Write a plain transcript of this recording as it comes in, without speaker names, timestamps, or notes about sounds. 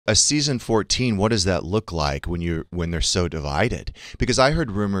a season 14, what does that look like when they're so divided? Because I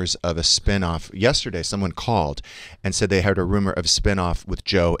heard rumors of a spinoff yesterday. Someone called and said they heard a rumor of spinoff with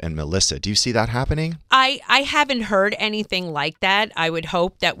Joe and Melissa. Do you see that happening? I haven't heard anything like that. I would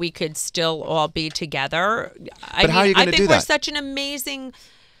hope that we could still all be together. But how are you going to do that? I think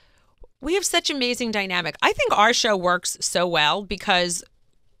we have such amazing dynamic. I think our show works so well because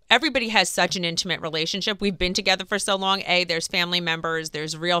everybody has such an intimate relationship. We've been together for so long. There's family members,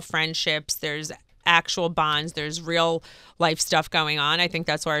 there's real friendships, there's actual bonds, there's real life stuff going on. I think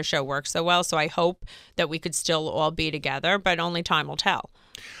that's why our show works so well. So I hope that we could still all be together, but only time will tell.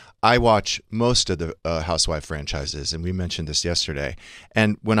 I watch most of the Housewife franchises, and we mentioned this yesterday.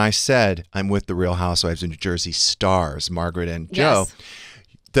 And when I said I'm with the Real Housewives of New Jersey stars, Margaret and Joe, Yes.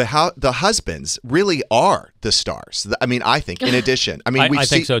 The husbands really are the stars. I mean, I think. In addition, I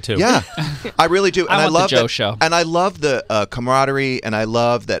think so too. Yeah, I really do. And I love the Joe show. And I love the camaraderie, and I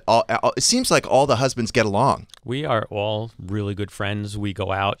love that. It seems like all the husbands get along. We are all really good friends. We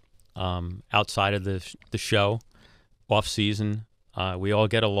go out outside of the show, off season. We all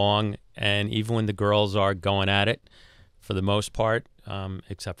get along, and even when the girls are going at it, for the most part,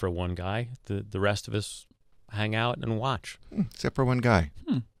 except for one guy, the rest of us hang out and watch. Except for one guy.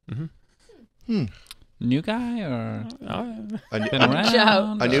 New guy or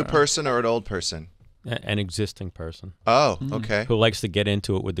A new person or an old person? An existing person. Oh, okay. Who likes to get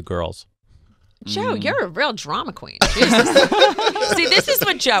into it with the girls. Joe, you're a real drama queen. Jesus. See, this is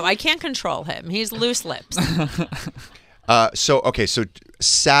what Joe, I can't control him. He's loose lips. So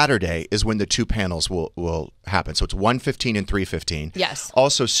Saturday is when the two panels will happen. So it's 1:15 and 3:15. Yes.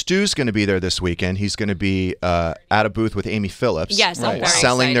 Also, Stu's going to be there this weekend. He's going to be at a booth with Amy Phillips. Yes, I'm very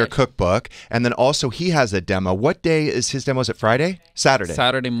selling their excited. cookbook. And then also he has a demo. What day is his demo? Is it Friday? Saturday.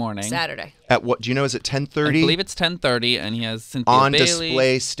 Saturday morning. Saturday. At what? Do you know? Is it 10:30? I believe it's 10:30, and he has Cynthia on Bailey.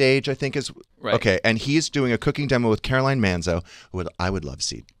 display stage, I think is Right. okay. And he's doing a cooking demo with Caroline Manzo, who I would love to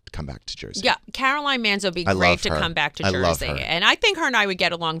see come back to Jersey. Yeah, Caroline Manzo would be I great love to her. come back to I Jersey. love her. And I think her and I would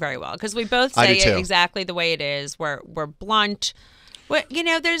get along very well because we both I say do it too. exactly the way it is. We're blunt.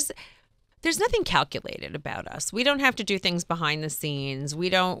 There's nothing calculated about us. We don't have to do things behind the scenes.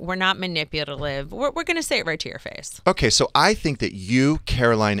 We're not manipulative. We're going to say it right to your face. Okay, so I think that you,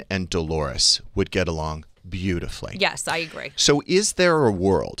 Caroline, and Dolores would get along beautifully. Yes, I agree. So is there a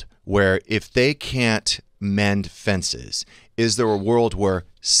world where if they can't mend fences, is there a world where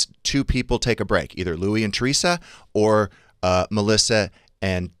two people take a break, either Louis and Teresa or Melissa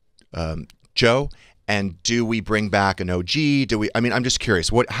and Joe? And do we bring back an OG? I'm just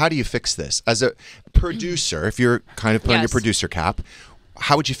curious. How do you fix this? As a producer, if you're kind of putting on your producer cap,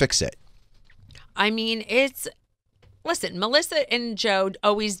 how would you fix it? Listen, Melissa and Joe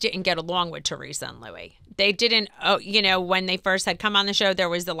always didn't get along with Teresa and Louis. They didn't, when they first had come on the show, there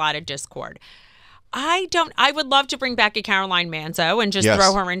was a lot of discord. I would love to bring back a Caroline Manzo and just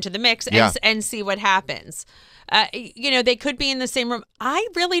throw her into the mix and see what happens. They could be in the same room. I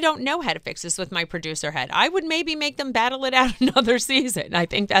really don't know how to fix this with my producer head. I would maybe make them battle it out another season. I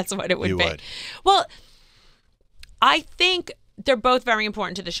think that's what it would be. Well, I think they're both very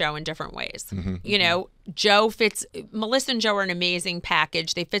important to the show in different ways. Melissa and Joe are an amazing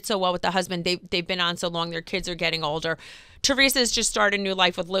package. They fit so well with the husband. They've been on so long. Their kids are getting older. Teresa's just started a new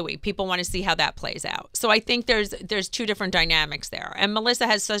life with Louis. People want to see how that plays out. So I think there's two different dynamics there. And Melissa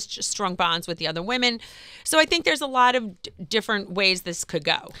has such strong bonds with the other women. So I think there's a lot of different ways this could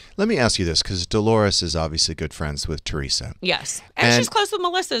go. Let me ask you this, because Dolores is obviously good friends with Teresa. Yes. And she's close with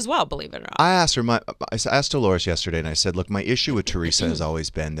Melissa as well, believe it or not. I asked Dolores yesterday, and I said, look, my issue with Teresa has always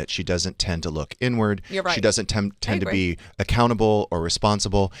been that she doesn't tend to look inward. You're right. She doesn't tend to be accountable or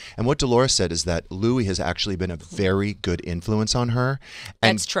responsible. And what Dolores said is that Louis has actually been a very good influence on her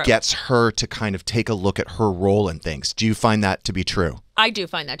and That's true. gets her to kind of take a look at her role in things. Do you find that to be true? I do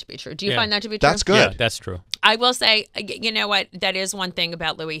find that to be true. Do you find that to be true? That's good. Yeah, that's true. I will say, you know what? That is one thing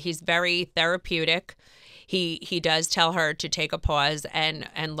about Louis. He's very therapeutic. He does tell her to take a pause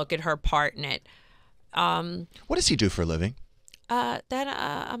and look at her part in it. What does he do for a living? I'm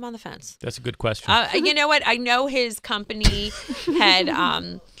on the fence. That's a good question. You know what? I know his company had.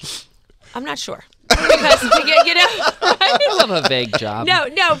 I'm not sure. Because I love a vague job.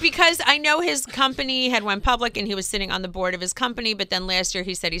 No, because I know his company had went public and he was sitting on the board of his company, but then last year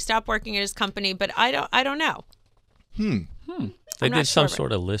he said he stopped working at his company, but I don't know. They did some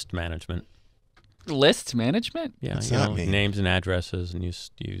sort of list management. List management? Yeah, What's that mean? Names and addresses, and you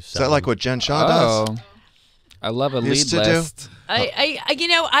Is that like what Jen Shaw does? I love a lead Used to do? list. I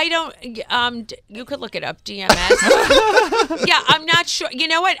don't. You could look it up. DMS. Yeah, I'm not sure. You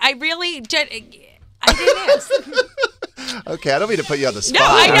know what? I really did. I didn't ask. Okay, I don't mean to put you on the spot. No,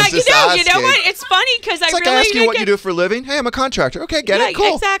 I was know. just You know asking. what? It's funny because I It's like really asking what get- you do for a living. Hey, I'm a contractor. Okay, get yeah, it.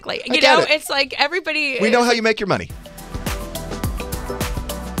 Cool. exactly. I You get know, it. it's like everybody. We know how you make your money.